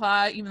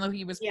Paloha, even though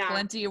he was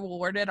plenty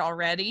awarded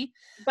already.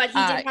 But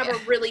he did have a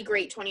really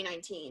great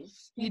 2019.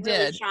 He really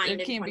did.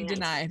 It can't be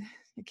denied.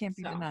 It can't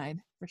be denied,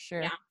 for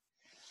sure. Yeah.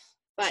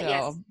 But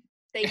yes,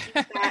 thank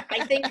you for that.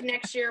 I think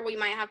next year we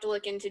might have to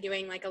look into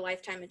doing like a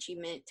lifetime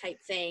achievement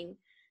type thing.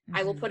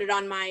 I will put it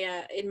on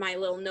my in my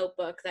little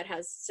notebook that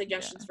has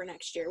suggestions for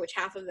next year, which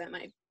half of them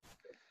I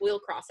will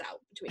cross out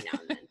between now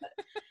and then.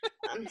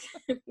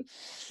 But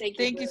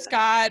thank you,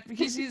 Scott.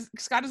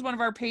 Scott is one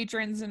of our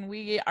patrons, and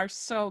we are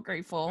so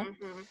grateful.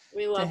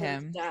 We love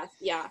him to death.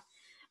 Yeah.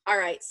 All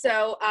right.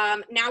 So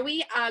now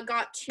we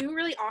got 2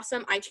 really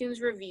awesome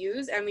iTunes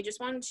reviews, and we just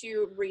wanted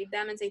to read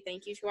them and say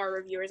thank you to our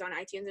reviewers on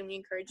iTunes. And we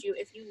encourage you,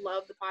 if you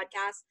love the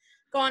podcast,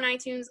 go on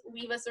iTunes,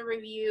 leave us a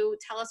review,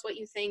 tell us what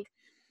you think.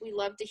 We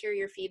love to hear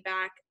your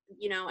feedback,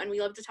 and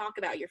we love to talk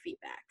about your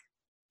feedback.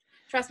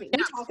 Trust me,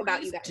 we talk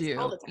about you guys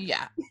all the time.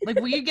 Yeah.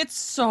 Like, we get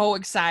so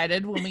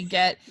excited when we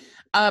get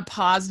a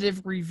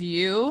positive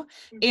review,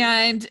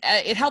 and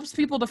it helps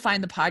people to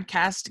find the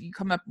podcast. You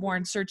come up more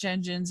in search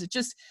engines. It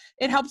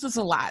helps us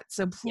a lot.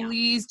 So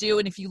please do.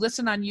 And if you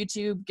listen on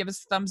YouTube, give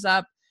us a thumbs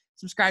up,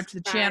 subscribe to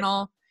the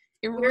channel.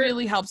 It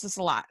really helps us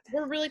a lot.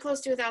 We're really close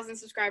to 1,000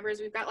 subscribers.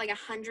 We've got like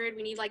 100.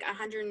 We need like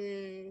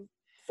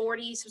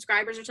 140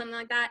 subscribers or something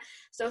like that.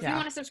 So if you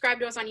want to subscribe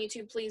to us on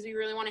YouTube, please, we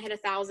really want to hit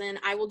 1,000.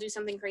 I will do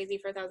something crazy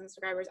for 1,000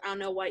 subscribers. I don't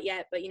know what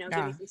yet, but give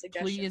me some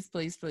suggestions.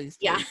 Please.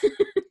 Yeah.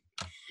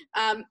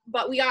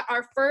 But we got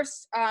our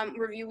first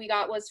review we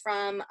got was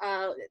from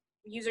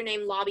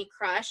username Lobby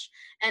Crush,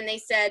 and they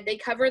said they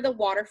cover the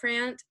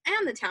waterfront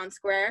and the town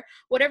square.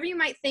 Whatever you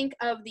might think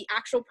of the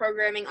actual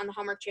programming on the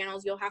Hallmark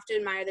channels, you'll have to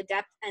admire the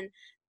depth and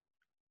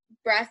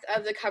breadth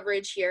of the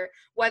coverage here,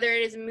 whether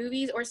it is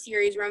movies or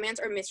series, romance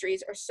or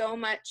mysteries, or so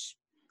much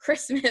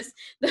Christmas.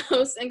 The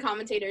hosts and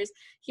commentators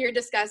here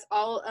discuss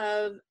all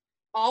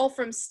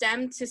from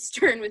STEM to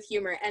stern with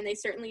humor, and they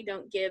certainly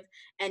don't give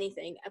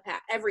everything a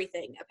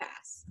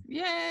pass.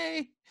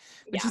 Yay!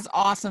 Which is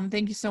awesome.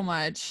 Thank you so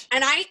much.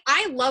 And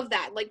I love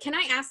that. Like, can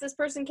I ask this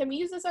person, can we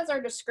use this as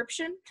our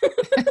description?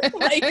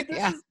 Like,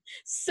 this is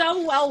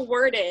so well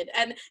worded.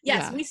 And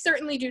yes, we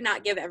certainly do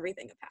not give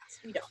everything a pass.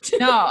 We don't.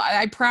 No,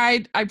 I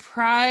pride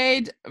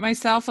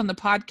myself on the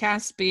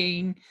podcast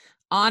being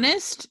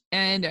honest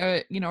and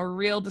a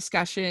real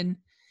discussion.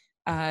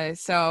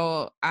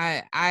 So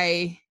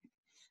I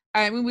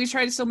mean, we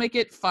try to still make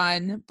it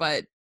fun,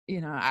 but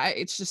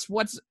it's just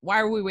why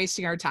are we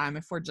wasting our time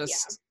if we're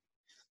just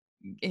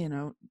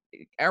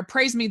our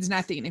praise means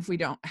nothing if we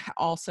don't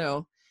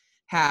also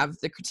have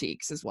the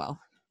critiques as well.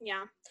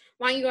 Yeah.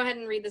 Why don't you go ahead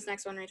and read this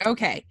next one, Rachel?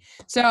 Okay.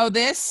 So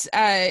this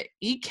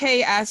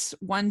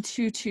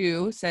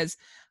EKS122 says,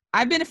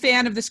 I've been a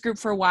fan of this group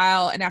for a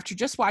while, and after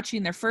just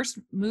watching their first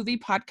movie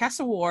podcast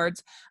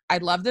awards, I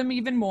love them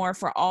even more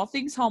for all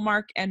things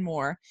Hallmark and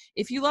more.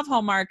 If you love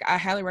Hallmark, I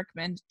highly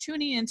recommend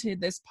tuning into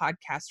this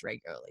podcast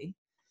regularly.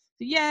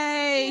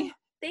 Yay!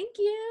 Thank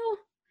you.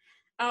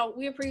 Oh,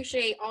 we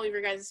appreciate all of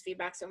your guys'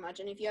 feedback so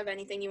much. And if you have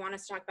anything you want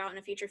us to talk about in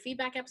a future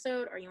feedback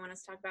episode, or you want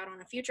us to talk about on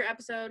a future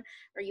episode,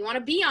 or you want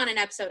to be on an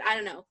episode, I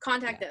don't know,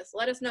 contact us.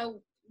 Let us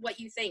know what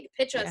you think.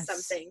 Pitch us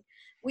something.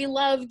 We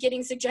love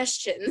getting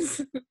suggestions.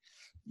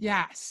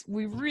 Yes,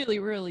 we really,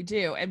 really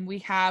do. And we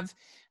have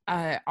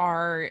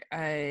our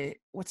do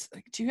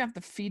you have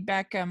the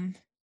feedback?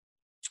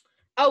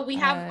 We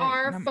have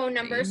our phone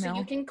number, email. So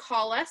you can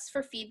call us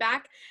for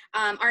feedback.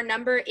 Our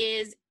number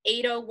is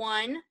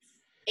 801-855-6407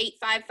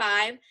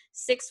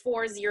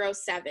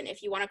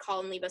 if you want to call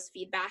and leave us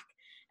feedback.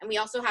 And we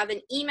also have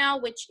an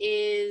email, which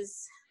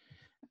is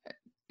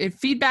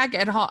feedback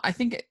at I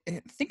think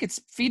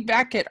it's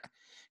feedback at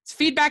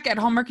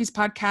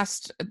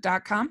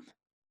hallmarkiespodcast.com.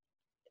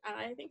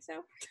 I think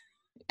so.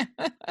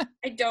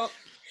 I don't.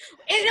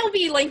 It'll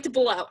be linked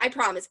below. I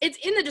promise. It's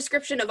in the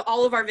description of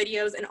all of our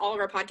videos and all of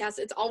our podcasts.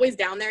 It's always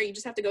down there. You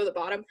just have to go to the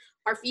bottom.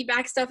 Our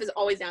feedback stuff is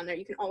always down there.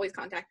 You can always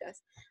contact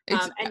us.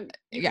 It's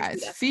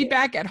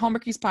feedback at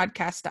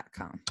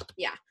hallmarkiespodcast.com.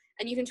 Yeah.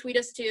 And you can tweet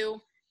us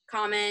too,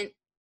 comment,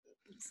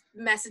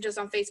 message us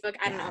on Facebook.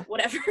 I don't know,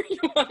 whatever you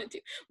want to do,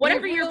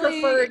 whatever your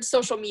preferred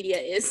social media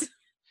is.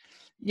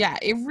 Yeah,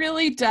 it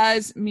really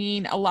does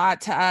mean a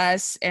lot to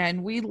us,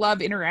 and we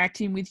love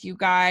interacting with you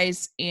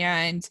guys,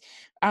 and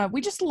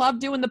we just love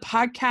doing the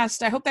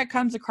podcast. I hope that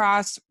comes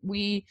across.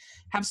 We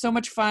have so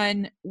much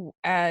fun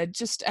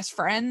just as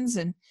friends,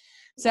 and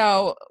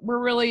so we're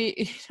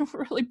really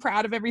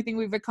proud of everything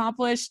we've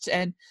accomplished,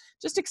 and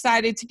just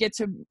excited to get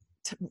to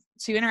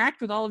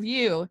interact with all of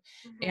you.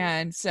 Mm-hmm.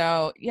 And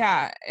so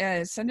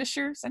send us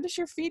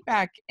your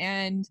feedback,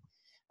 and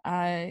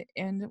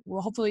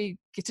we'll hopefully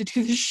get to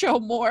do this show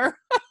more.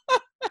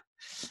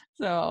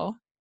 So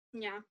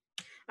yeah.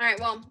 All right,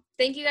 well,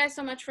 thank you guys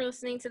so much for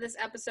listening to this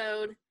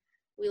episode.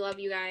 We love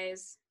you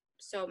guys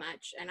so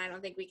much, and I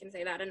don't think we can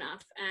say that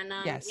enough. And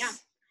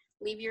yes.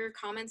 Leave your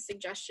comments,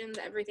 suggestions,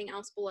 everything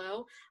else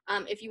below.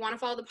 If you want to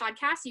follow the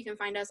podcast, you can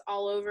find us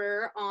all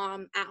over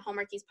at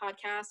Hallmarkies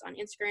Podcast on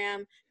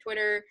Instagram,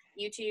 Twitter,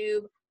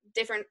 YouTube,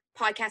 different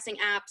podcasting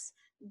apps.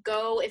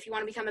 Go if you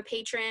want to become a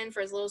patron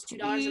for as little as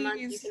 $2 a month.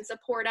 You can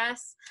support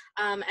us,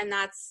 and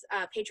that's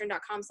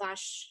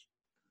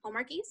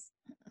patron.com/Hallmarkies.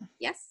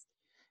 Yes.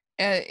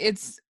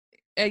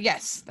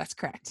 Yes, that's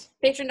correct.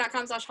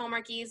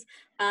 Patreon.com/Hallmarkies.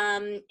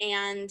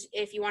 And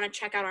if you want to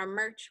check out our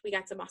merch, we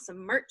got some awesome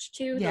merch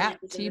too. Yeah,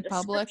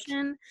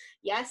 TeePublic.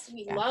 Yes,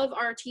 we love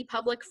our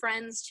TeePublic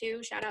friends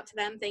too. Shout out to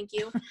them. Thank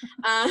you.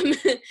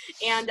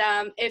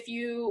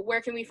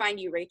 Where can we find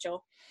you,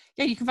 Rachel?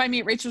 Yeah, you can find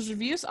me at Rachel's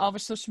Reviews, all of our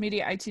social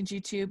media, iTunes,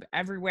 YouTube,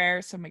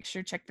 everywhere. So make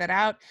sure to check that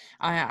out.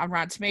 On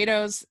Rotten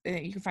Tomatoes,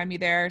 you can find me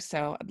there.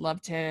 So I'd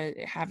love to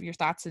have your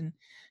thoughts and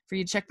for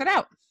you to check that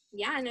out.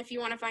 Yeah, and if you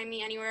want to find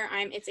me anywhere,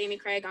 it's Amy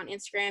Craig on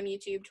Instagram,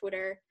 YouTube,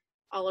 Twitter,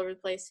 all over the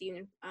place. So you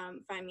can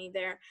find me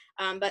there.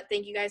 But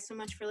thank you guys so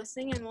much for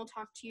listening, and we'll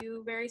talk to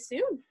you very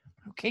soon.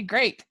 Okay,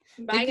 great.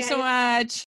 Bye, thank you so much.